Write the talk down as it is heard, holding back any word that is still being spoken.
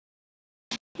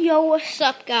Yo, what's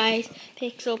up guys?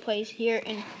 Pixel Plays here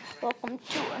and welcome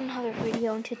to another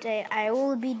video, and today I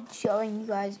will be showing you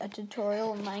guys a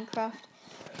tutorial in Minecraft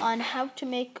on how to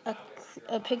make a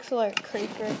pixel art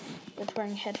creeper that's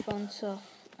wearing headphones. So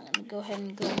I'm going to go ahead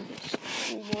and go into this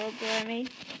cool world that I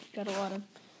made. Got a lot of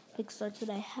pixel arts that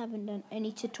I haven't done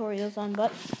any tutorials on,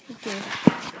 but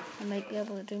I might be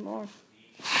able to do more.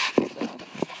 So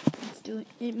let's do it.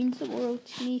 It means the world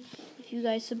to me if you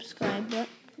guys subscribe, but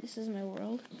this is my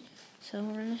world. So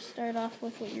we're going to start off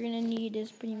with what you're going to need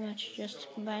is pretty much just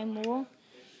combine wool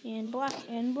and black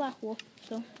wool.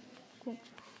 So, cool.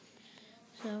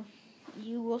 So,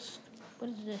 you will,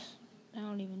 what is this? I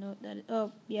don't even know what that is.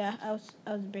 Oh, yeah, I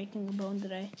was breaking a bone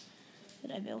that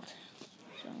I built.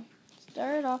 So,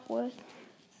 start off with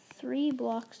 3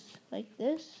 blocks like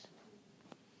this.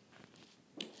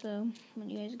 So, when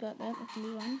you guys got that, let's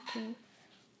move on to,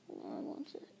 one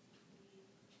second.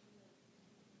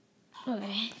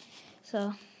 Okay,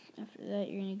 so after that,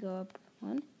 you're going to go up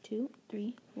 1, 2,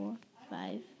 3, 4,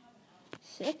 5,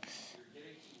 6,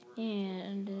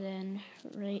 and then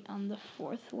right on the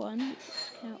 4th one,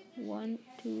 count 1,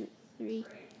 2, 3,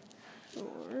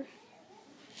 4,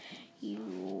 you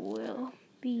will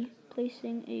be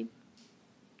placing a,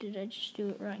 did I just do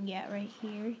it wrong? Yeah, right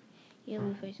here, you'll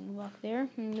be placing a block there,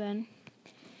 and then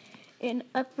an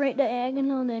upright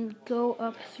diagonal, then go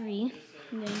up 3,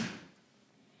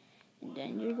 and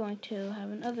then you're going to have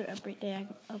another upright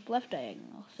diagonal, left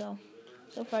diagonal. So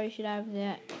far you should have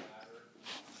that.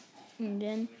 And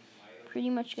then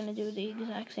pretty much going to do the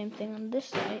exact same thing on this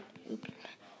side. Oops,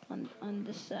 on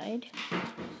this side.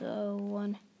 So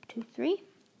 1, 2, 3.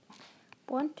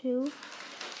 1, 2,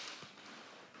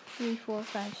 3, 4,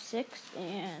 5, 6,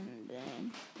 and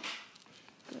then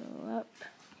go up.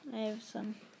 I have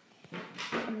some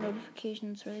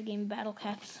notifications for the game Battle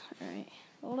Cats. Alright,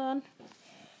 hold on.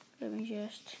 Let me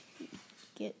just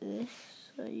get this.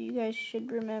 So you guys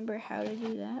should remember how to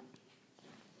do that.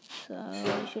 So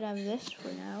you should have this for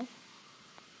now.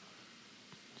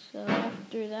 So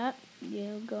after that,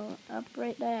 you'll go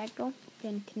upright diagonal,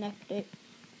 then connect it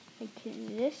like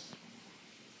this.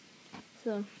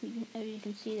 So as you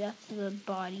can see, that's the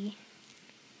body.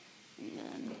 And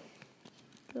then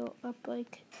go up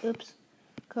like, oops,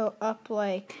 go up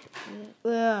like,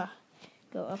 have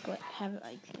it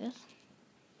like this.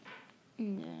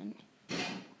 And then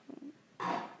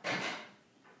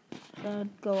so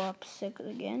go up 6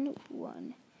 again.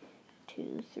 1,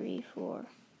 2, 3, 4,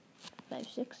 5,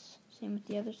 6. Same with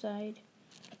the other side.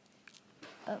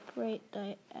 Upright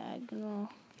diagonal.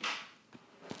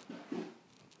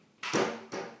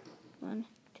 1,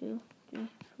 2, 3,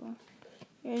 4.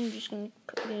 And I'm just gonna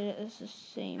put it as the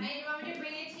same. Do you want me to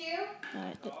bring it to you?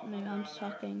 Alright, my mom's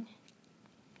talking.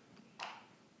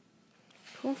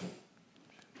 Cool.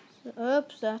 So,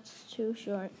 oops, that's too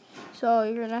short. So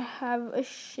you're gonna have a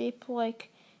shape like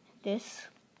this,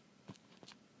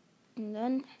 and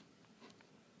then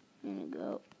you're gonna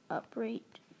go upright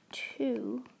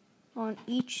 2 on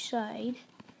each side.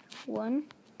 1,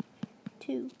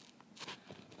 2,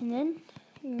 and then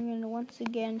you're gonna once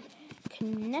again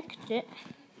connect it.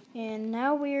 And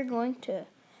now we are going to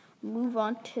move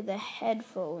on to the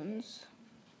headphones.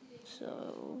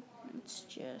 So let's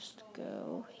just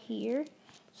go here.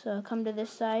 So come to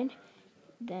this side,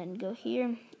 then go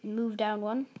here, move down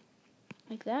 1,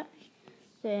 like that.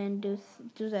 Then do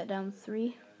that down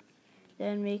 3.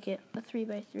 Then make it a 3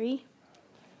 by 3.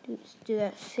 Do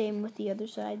that same with the other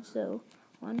side. So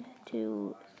 1,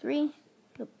 2, 3.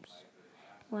 Oops.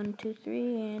 1, 2,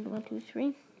 3, and 1, 2,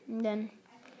 3. And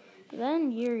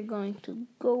then you're going to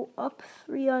go up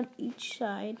 3 on each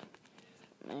side.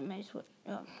 I might as well.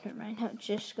 Oh, never mind.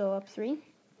 Just go up 3.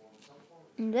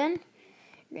 And then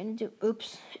you're going to do,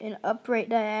 an upright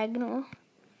diagonal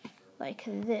like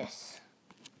this.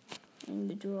 I'm going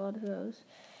to do a lot of those.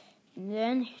 And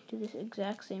then do this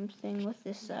exact same thing with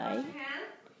this side.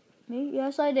 Me?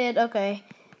 Yes, I did. Okay.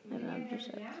 My mom just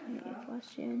asked me a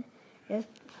question. Yes,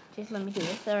 just let me do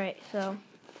this. Alright, so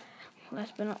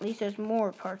last but not least, there's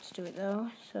more parts to it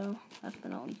though. So last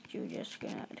but not least, you're just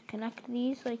going to connect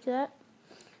these like that.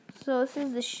 So this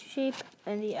is the shape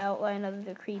and the outline of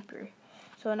the creeper.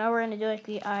 So now we're going to do like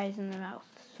the eyes and the mouth.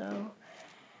 So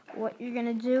what you're going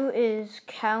to do is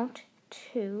count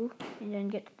 2 and then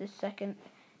get to the second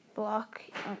block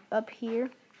up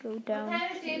here. Go down. What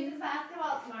time is James'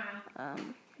 basketball tomorrow?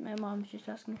 My mom's just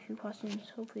asking a few questions.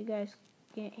 Hopefully you guys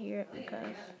can't hear it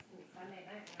because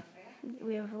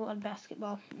we have a lot of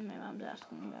basketball and my mom's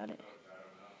asking about it.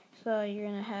 So you're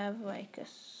going to have like a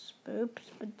spade.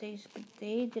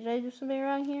 Did I do something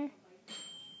wrong here?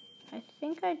 I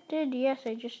think I did. Yes,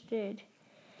 I just did.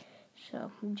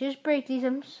 So just break these.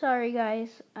 I'm sorry,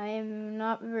 guys. I am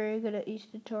not very good at these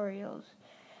tutorials.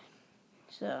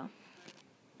 So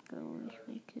go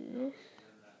like this.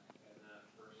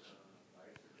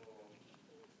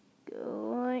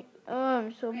 Go like. Oh,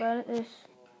 I'm so bad at this.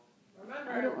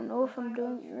 I don't know if I'm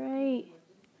doing it right.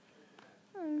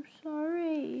 I'm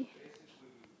sorry.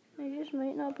 I just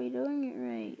might not be doing it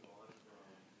right.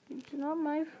 It's not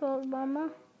my fault,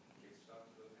 Mama.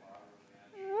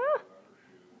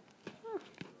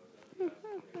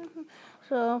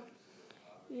 So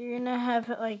you're gonna have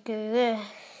it like this.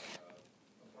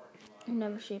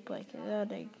 Another shape like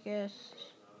that, I guess.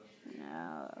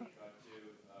 No.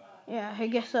 Yeah, I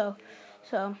guess so.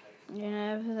 So you're gonna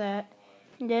have that.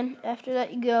 And then after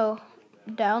that you go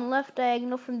down left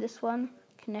diagonal from this one,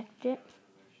 connect it.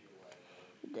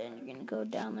 Then you're gonna go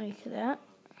down like that.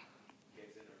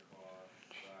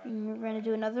 And you're gonna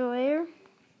do another layer.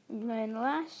 And then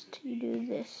last you do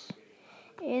this.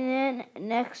 And then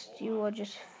next you will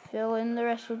just fill in the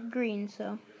rest with green.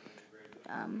 So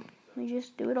we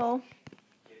just do it all.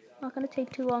 Not gonna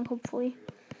take too long, hopefully.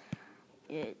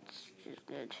 It's just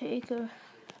gonna take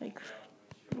like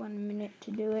 1 minute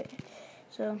to do it.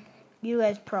 So you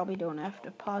guys probably don't have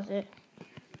to pause it.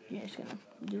 You're just gonna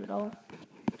do it all.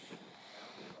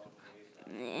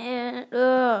 And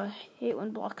I hate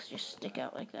when blocks just stick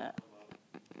out like that.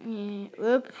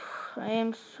 Whoop! I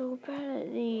am so bad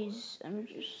at these.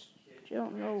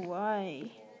 Don't know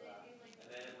why.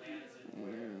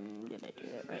 Did I do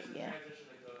that right? Yeah.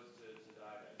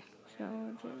 So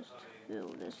I'll just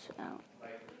fill this out.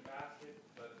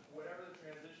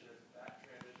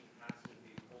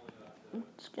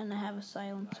 It's gonna have a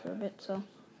silence for a bit, so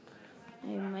I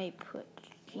might put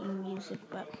game music,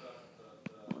 but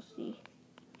we'll see.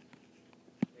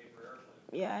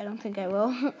 Yeah, I don't think I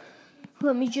will.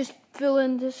 Let me just fill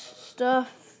in this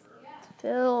stuff.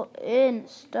 Fill in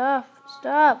stuff.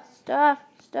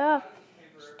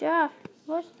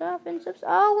 More stuff and stuff.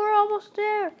 Oh, we're almost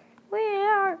there. We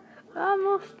are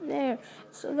almost there.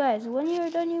 So guys, when you're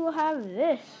done, you will have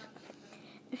this.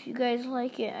 If you guys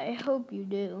like it, I hope you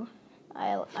do.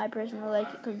 I personally like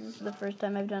it because this is the first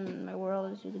time I've done my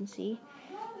world, as you can see.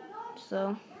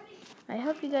 So I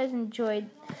hope you guys enjoyed.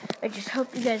 I just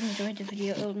hope you guys enjoyed the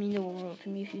video. It would mean the world to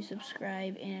me if you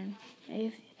subscribe, and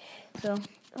so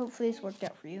hopefully this worked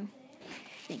out for you.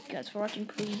 Thank you guys for watching.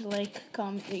 Please like,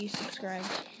 comment, please subscribe.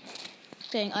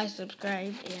 Saying I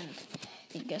subscribed, and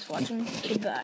thank you guys for watching. Goodbye.